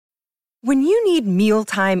When you need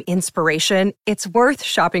mealtime inspiration, it's worth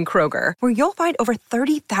shopping Kroger, where you'll find over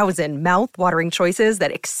 30,000 mouth-watering choices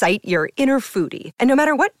that excite your inner foodie. And no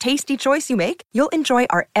matter what tasty choice you make, you'll enjoy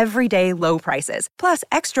our everyday low prices, plus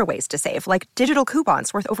extra ways to save, like digital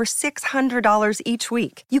coupons worth over $600 each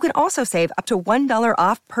week. You can also save up to $1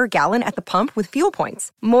 off per gallon at the pump with fuel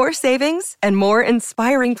points. More savings and more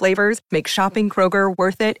inspiring flavors make shopping Kroger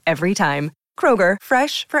worth it every time. Kroger,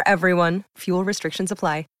 fresh for everyone. Fuel restrictions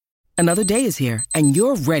apply. Another day is here, and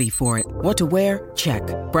you're ready for it. What to wear? Check.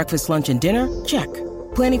 Breakfast, lunch, and dinner? Check.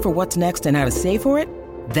 Planning for what's next and how to save for it?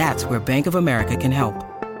 That's where Bank of America can help.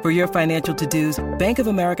 For your financial to-dos, Bank of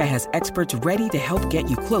America has experts ready to help get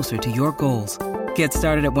you closer to your goals. Get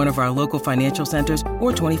started at one of our local financial centers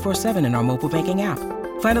or 24/7 in our mobile banking app.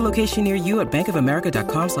 Find a location near you at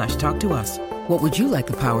bankofamerica.com/talktous. What would you like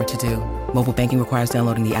the power to do? Mobile banking requires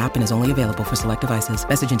downloading the app and is only available for select devices.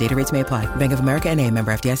 Message and data rates may apply. Bank of America N.A.,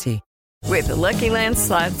 member FDIC. With the Lucky Land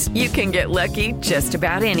Slots, you can get lucky just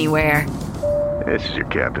about anywhere. This is your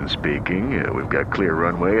captain speaking. We've got clear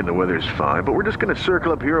runway and the weather's fine, but we're just going to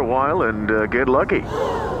circle up here a while and get lucky.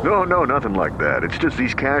 No, nothing like that. It's just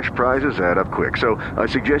these cash prizes add up quick. So I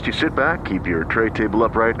suggest you sit back, keep your tray table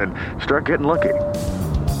upright, and start getting lucky.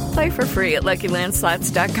 Play for free at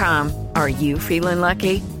LuckyLandSlots.com. Are you feeling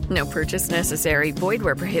lucky? No purchase necessary. Void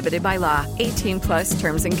where prohibited by law. 18 plus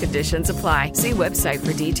terms and conditions apply. See website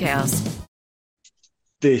for details.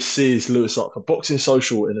 This is Lewis Archer Boxing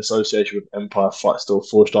Social in association with Empire Fight Store,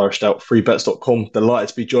 Forged Irish Stout, freebets.com. Delighted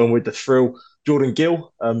to be joined with the Thrill, Jordan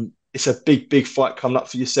Gill. It's a big fight coming up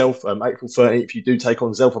for yourself. April 13th, you do take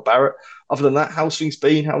on Zelfa Barrett. Other than that, how's things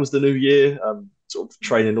been? How was the new year? Sort of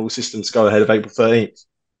training all systems go ahead of April 13th.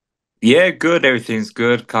 Yeah, good. Everything's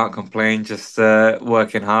good. Can't complain. Just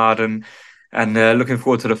working hard and looking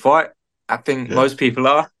forward to the fight. I think most people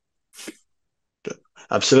are.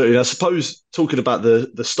 Absolutely. I suppose talking about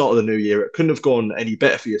the start of the new year, it couldn't have gone any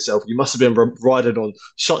better for yourself. You must have been riding on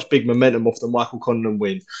such big momentum off the Michael Condon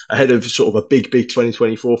win ahead of sort of a big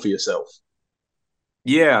 2024 for yourself.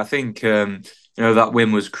 Yeah, I think that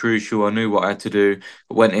win was crucial. I knew what I had to do.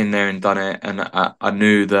 I went in there and done it, and I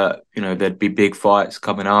knew that there'd be big fights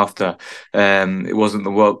coming after. It wasn't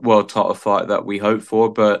the world title fight that we hoped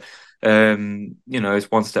for, but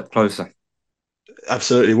it's one step closer.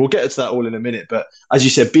 Absolutely. We'll get to that all in a minute. But as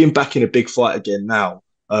you said, being back in a big fight again now,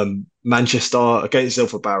 Manchester against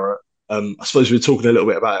Zelfa Barrett, I suppose we were talking a little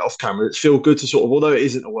bit about it off camera. It's feel good to sort of, although it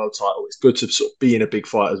isn't a world title, it's good to sort of be in a big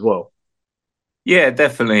fight as well. Yeah,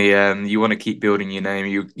 definitely. You want to keep building your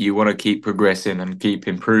name. You want to keep progressing and keep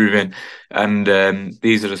improving. And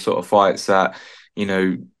these are the sort of fights that,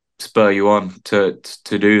 spur you on to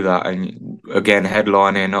do that. And again,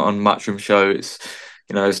 headlining on Matchroom Show, it's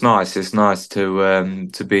nice. It's nice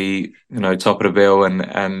to be, top of the bill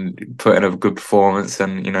and put in a good performance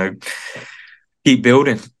and, keep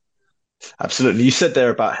building. Absolutely. You said there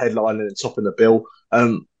about headlining and topping the bill.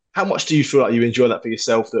 How much do you feel like you enjoy that for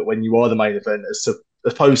yourself, that when you are the main event, as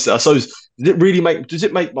opposed to, I suppose, does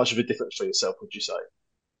it make much of a difference for yourself, would you say?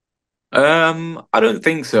 I don't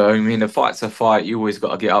think so. I mean, a fight's a fight. You always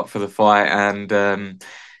got to get up for the fight. And,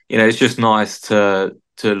 it's just nice to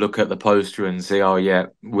look at the poster and see, oh yeah,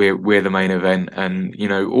 we're the main event. And,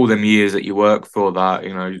 all them years that you work for that,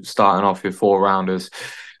 starting off with 4-rounders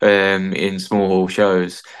in small hall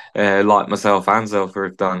shows, like myself and Zelfa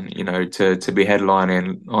have done, to be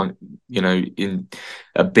headlining on, in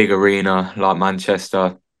a big arena like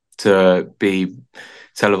Manchester, to be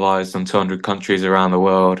televised on 200 countries around the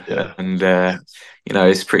world. Yeah. And,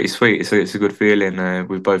 it's pretty sweet. So it's a good feeling.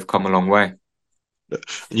 We've both come a long way.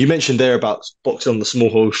 You mentioned there about boxing on the small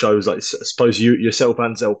hall shows, like I suppose you yourself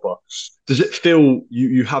and Zelfa. Does it feel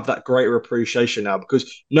you have that greater appreciation now?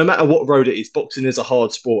 Because no matter what road it is, boxing is a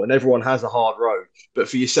hard sport and everyone has a hard road. But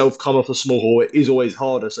for yourself, come off a small hall, it is always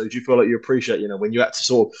harder. So do you feel like you appreciate, when you had to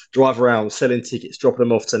sort of drive around selling tickets, dropping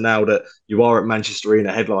them off, to now that you are at Manchester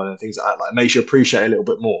Arena headline and things like that, like it makes you appreciate it a little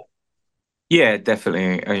bit more? Yeah,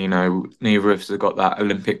 definitely. Neither of us have got that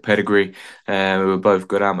Olympic pedigree. We were both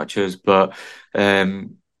good amateurs, but we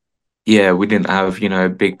didn't have, a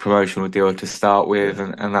big promotional deal to start with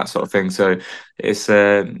and that sort of thing. So it's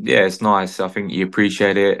it's nice. I think you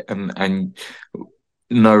appreciate it, and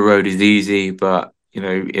no road is easy, but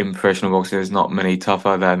in professional boxing, there's not many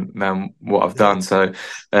tougher than what I've done. So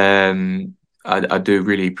I do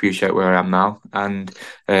really appreciate where I am now, and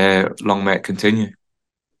long may it continue.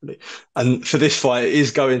 And for this fight, it is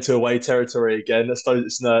going to away territory again. I suppose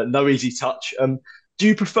it's no easy touch. Do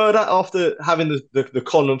you prefer that after having the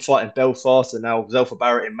Conlan fight in Belfast and now Zelfa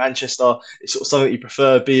Barrett in Manchester? It's sort of something you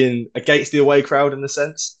prefer, being against the away crowd in a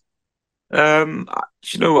sense?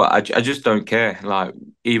 you know what? I just don't care. Like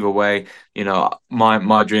either way,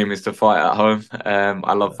 my dream is to fight at home.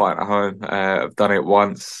 I love fighting at home. I've done it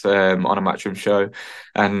once on a matchroom show,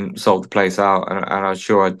 and sold the place out, and I'm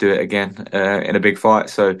sure I'd do it again in a big fight.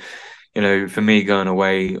 So, for me, going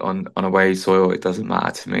away on away soil, it doesn't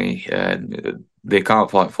matter to me. They can't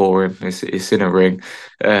fight for him. It's in a ring.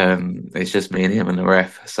 It's just me and him and the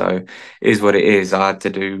ref. So it is what it is. I had to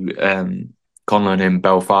do Conlon in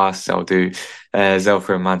Belfast. I'll do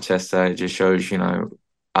Zelfa in Manchester. It just shows,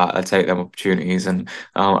 I take them opportunities, and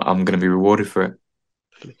I'm going to be rewarded for it.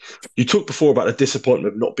 You talked before about the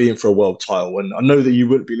disappointment of not being for a world title, and I know that you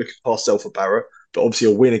wouldn't be looking past Zelfa Barrett, but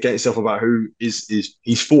obviously a win against Zelfa Barrett, who is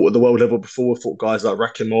he's fought at the world level before, fought guys like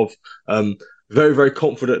Rakimov. Very very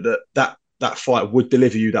confident that fight would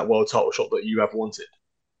deliver you that world title shot that you have wanted.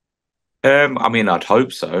 I mean, I'd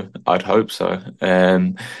hope so. I'd hope so.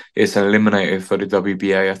 It's an eliminator for the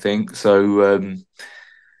WBA, I think. So,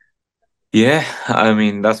 yeah, I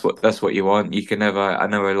mean that's what you want. You can never. I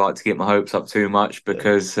never like to get my hopes up too much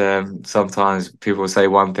because sometimes people say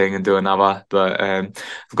one thing and do another. But I've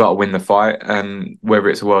got to win the fight, and whether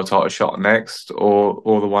it's a world title shot next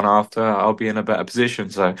or the one after, I'll be in a better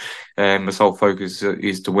position. So, the sole focus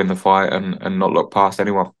is to win the fight and not look past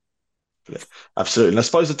anyone. Yeah, absolutely. And I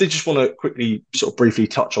suppose I did just want to quickly sort of briefly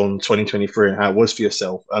touch on 2023 and how it was for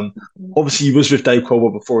yourself. Obviously you was with Dave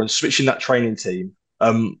Caldwell before and switching that training team.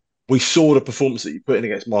 We saw the performance that you put in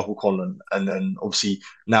against Michael Conlon and obviously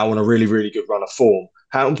now on a really, really good run of form.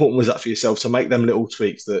 How important was that for yourself to make them little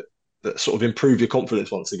tweaks that sort of improve your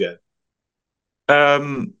confidence once again? I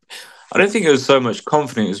don't think it was so much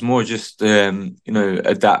confidence. It was more just adapting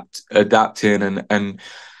and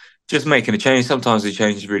just making a change. Sometimes the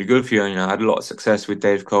change is really good for you. I had a lot of success with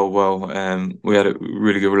Dave Caldwell. We had a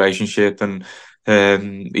really good relationship, and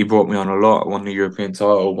he brought me on a lot. I won the European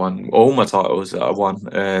title, won all my titles that I won.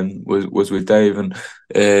 Was with Dave, and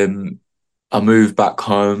I moved back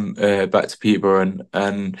home, back to Peterborough,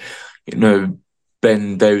 and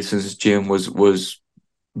Ben Davison's gym was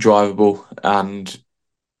drivable, and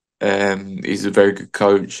he's a very good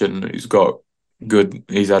coach, and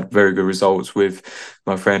he's had very good results with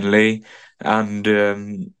my friend Lee, and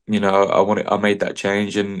I made that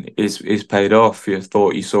change, and it's paid off. You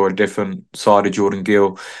thought you saw a different side of Jordan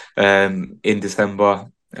Gill in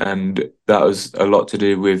December, and that was a lot to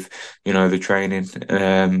do with the training.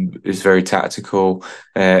 It's very tactical.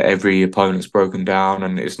 Every opponent's broken down,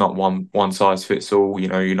 and it's not one size fits all.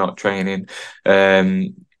 You're not training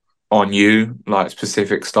on you, like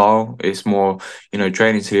specific style. It's more,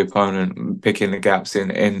 training to the opponent, picking the gaps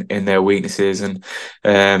in their weaknesses, and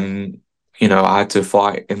I had to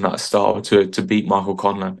fight in that style to beat Michael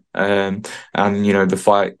Conlon. And the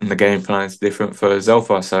fight and the game plan is different for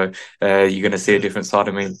Zelfa, so you're going to see a different side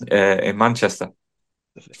of me in Manchester.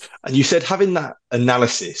 And you said having that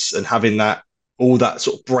analysis and having that all that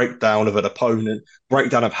sort of breakdown of an opponent,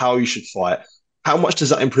 breakdown of how you should fight. How much does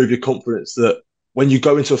that improve your confidence that when you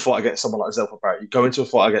go into a fight against someone like Zelfa Barrett, you go into a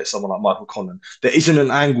fight against someone like Michael Conlon, there isn't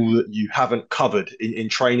an angle that you haven't covered in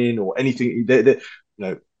training or anything.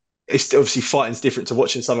 It's obviously fighting's different to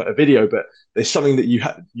watching some at a video, but there's something that you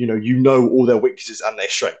know all their weaknesses and their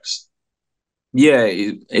strengths. Yeah,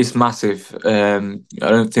 it's massive. I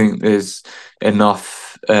don't think there's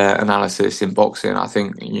enough analysis in boxing. I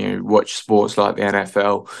think watch sports like the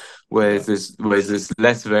NFL, where there's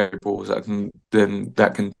less variables that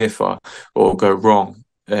can differ or go wrong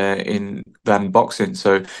in than boxing.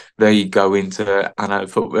 So they go into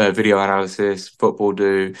video analysis. Football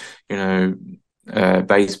do,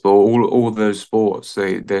 baseball, all those sports.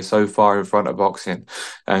 They're so far in front of boxing,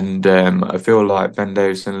 and I feel like Ben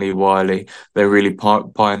Davis and Lee Wiley, they're really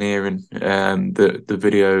pioneering the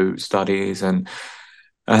video studies and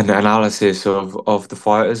analysis of the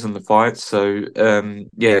fighters and the fights. So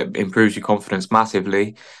yeah, it improves your confidence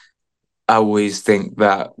massively. I always think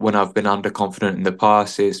that when I've been underconfident in the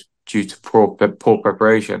past, it's due to poor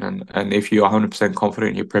preparation. And if you're 100%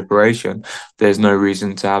 confident in your preparation, there's no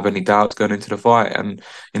reason to have any doubts going into the fight. And,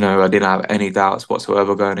 I didn't have any doubts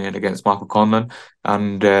whatsoever going in against Michael Conlon.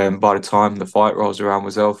 And by the time the fight rolls around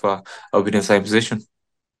with Zelfa, I'll be in the same position.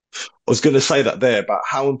 I was going to say that there, but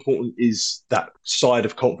how important is that side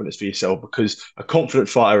of confidence for yourself? Because a confident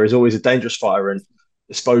fighter is always a dangerous fighter, and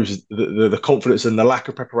I suppose the confidence and the lack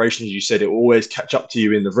of preparation, as you said, it will always catch up to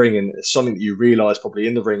you in the ring, and it's something that you realise probably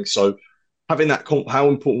in the ring. So, having that, how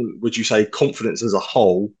important would you say confidence as a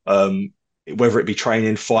whole, whether it be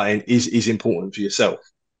training, fighting, is important for yourself?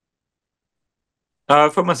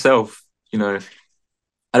 For myself,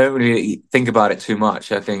 I don't really think about it too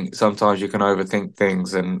much. I think sometimes you can overthink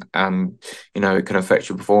things, and it can affect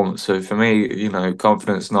your performance. So for me,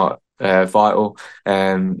 confidence not vital.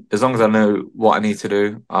 As long as I know what I need to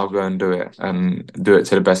do, I'll go and do it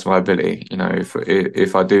to the best of my ability.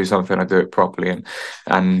 If I do something, I do it properly,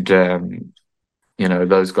 and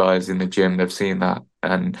those guys in the gym, they've seen that.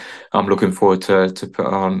 And I'm looking forward to put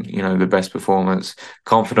on, the best performance.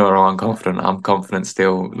 Confident or unconfident, I'm confident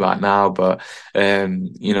still right now, but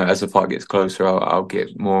as the fight gets closer, I'll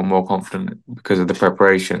get more and more confident because of the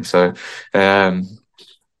preparation. So I'm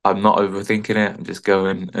not overthinking it. I'm just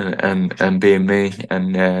going and being me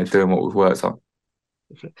and doing what we've worked on.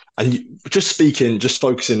 And just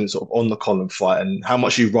focusing sort of on the Conor fight and how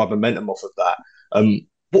much you ride momentum off of that.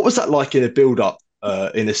 What was that like in a build-up,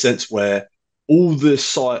 in a sense where all the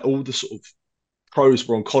sort of pros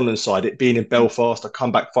were on Connor's side, it being in Belfast, a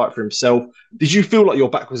comeback fight for himself. Did you feel like your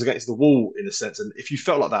back was against the wall in a sense? And if you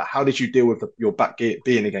felt like that, how did you deal with your back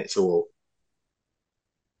being against the wall?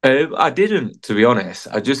 I didn't, to be honest.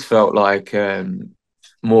 I just felt like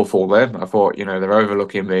more for them. I thought, they're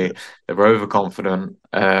overlooking Yeah, me. They were overconfident.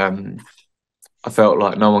 I felt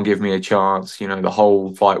like no one gave me a chance. The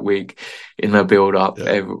whole fight week in the build up, yeah,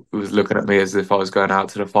 everyone was looking at me as if I was going out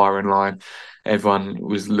to the firing line. Everyone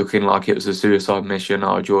was looking like it was a suicide mission.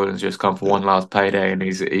 Oh, Jordan's just come for yeah, one last payday and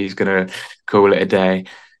he's gonna call it a day.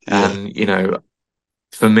 yeah, And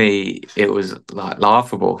for me, it was like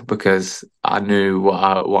laughable because I knew what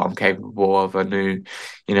I'm capable of. I knew,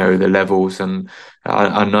 the levels, and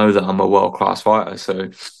I know that I'm a world class fighter.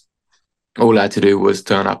 So all I had to do was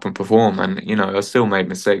turn up and perform. And I still made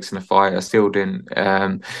mistakes in the fight. I still didn't,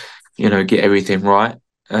 get everything right.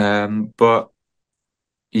 But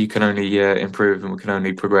you can only improve, and we can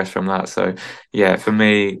only progress from that. So yeah, for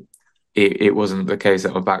me, it wasn't the case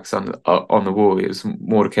that my back's on the wall. It was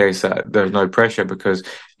more the case that there was no pressure because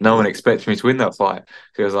no one yeah. expected me to win that fight.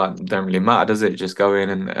 So it was like, don't really matter, does it? Just go in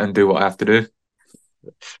and do what I have to do.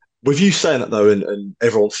 With you saying that though, and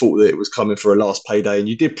everyone thought that it was coming for a last payday, and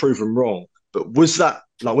you did prove them wrong. But was that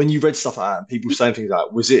like when you read stuff like that and people saying things like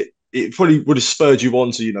that, was it? It probably would have spurred you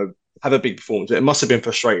on to have a big performance. It must have been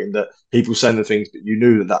frustrating that people saying the things, but you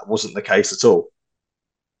knew that that wasn't the case at all.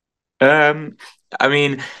 Um, I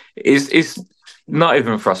mean, it's not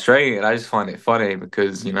even frustrating. I just find it funny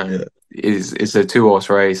because, Yeah, it's a two-horse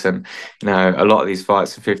race, and a lot of these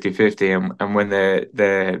fights are 50-50, and when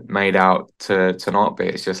they're made out to not be,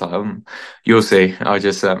 it's just like, you'll see. I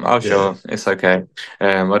just oh yeah, sure, it's okay.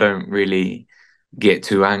 I don't really get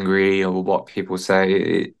too angry over what people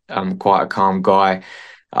say. I'm quite a calm guy.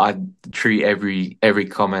 I treat every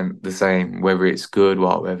comment the same, whether it's good,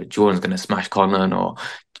 well, whether Jordan's gonna smash Conor or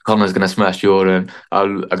Connor's gonna smash Jordan.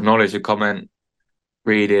 I'll acknowledge the comment,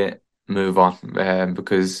 read it, move on.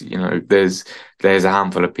 Because there's a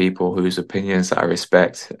handful of people whose opinions that I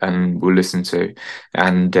respect and will listen to,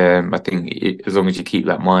 and I think as long as you keep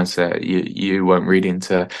that mindset, you won't read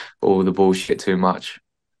into all the bullshit too much.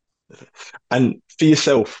 and for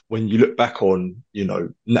yourself, when you look back on,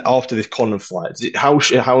 after this Conor fight, how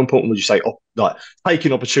important would you say, like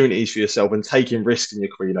taking opportunities for yourself and taking risks in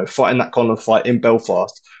your career, fighting that Conor fight in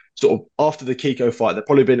Belfast, sort of after the Kiko fight, there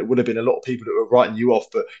probably would have been a lot of people that were writing you off,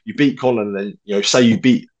 but you beat Conor, and then say you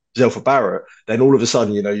beat Zelfa Barrett, then all of a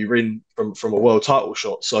sudden, you're in from a world title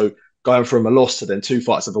shot. So going from a loss to then two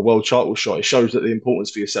fights of a world title shot, it shows that the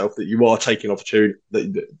importance for yourself that you are taking opportunity,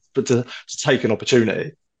 but to take an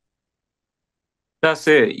opportunity. That's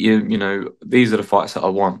it. These are the fights that I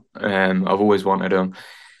want. I've always wanted them.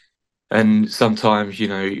 And sometimes,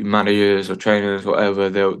 managers or trainers, whatever,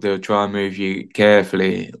 they'll try and move you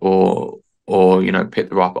carefully or pick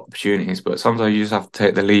the right opportunities. But sometimes you just have to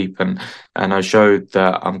take the leap, and I showed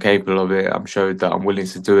that I'm capable of it. I'm showed that I'm willing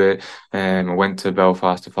to do it. I went to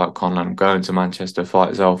Belfast to fight Conor. I'm going to Manchester to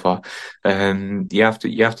fight Zelfa. And you have to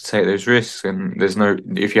take those risks, and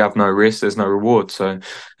if you have no risk, there's no reward. So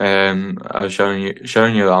I've shown you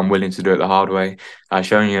that I'm willing to do it the hard way. I've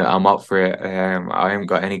shown you that I'm up for it. I haven't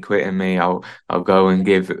got any quit in me. I'll go and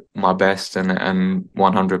give my best and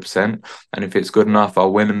 100%. And if it's good enough,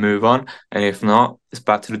 I'll win and move on. And if not, it's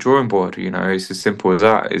back to the drawing board. It's as simple as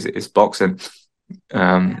that. It's boxing.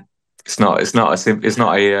 Um, it's not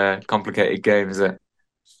a complicated game, is it?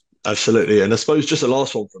 Absolutely. And I suppose just the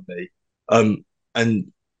last one from me.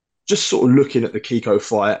 And just sort of looking at the Kiko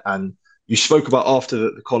fight, and you spoke about after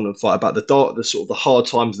the Conlan fight about the sort of the hard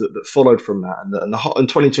times that followed from that, and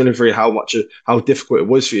 2023, how difficult it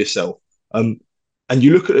was for yourself. Um, and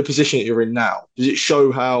you look at the position that you're in now. Does it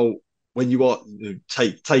show how when you are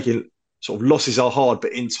taking sort of losses are hard,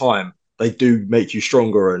 but in time they do make you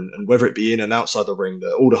stronger, and whether it be in and outside the ring,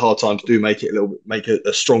 all the hard times do make it make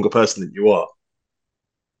a stronger person than you are.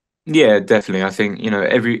 Yeah, definitely. I think,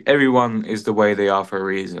 everyone is the way they are for a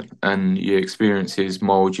reason, and your experiences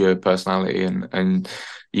mold your personality and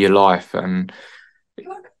your life. And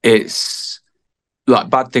it's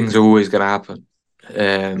like bad things are always going to happen.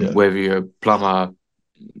 Yeah, Whether you're a plumber,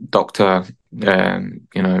 doctor,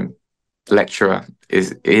 lecturer,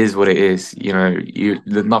 is what it is.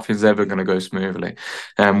 Nothing's ever going to go smoothly,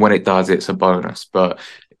 and when it does, it's a bonus. But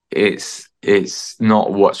it's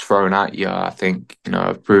not what's thrown at you. I think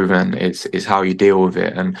I've proven it's how you deal with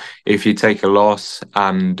it. And if you take a loss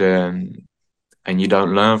and you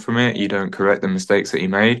don't learn from it, you don't correct the mistakes that you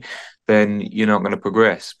made, then you're not going to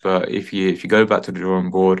progress. But if you go back to the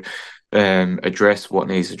drawing board, address what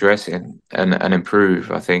needs addressing and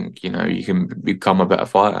improve, I think you can become a better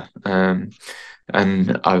fighter.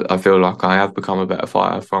 And I feel like I have become a better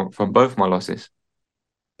fighter from both my losses.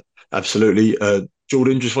 absolutely.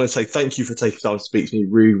 Jordan, just want to say thank you for taking time to speak to me.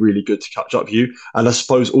 Really, really good to catch up with you. And I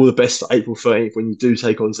suppose all the best for April 13th when you do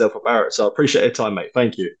take on Zelfa Barrett. So I appreciate your time, mate.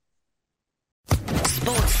 Thank you.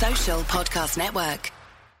 Sports Social Podcast Network.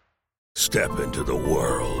 Step into the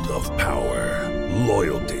world of power,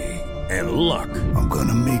 loyalty, and luck. I'm going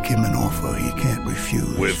to make him an offer he can't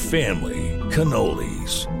refuse. With family,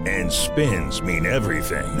 cannolis, and spins mean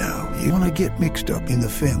everything. Now, you want to get mixed up in the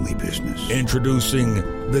family business. Introducing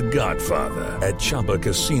The Godfather at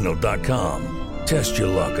ChumbaCasino.com. Test your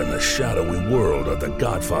luck in the shadowy world of The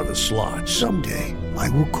Godfather slot. Someday, I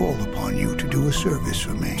will call upon you to do a service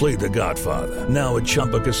for me. Play The Godfather now at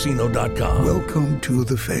ChumbaCasino.com. Welcome to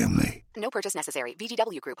the family. No purchase necessary.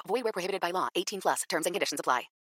 VGW Group. Void where prohibited by law. 18+. Terms and conditions apply.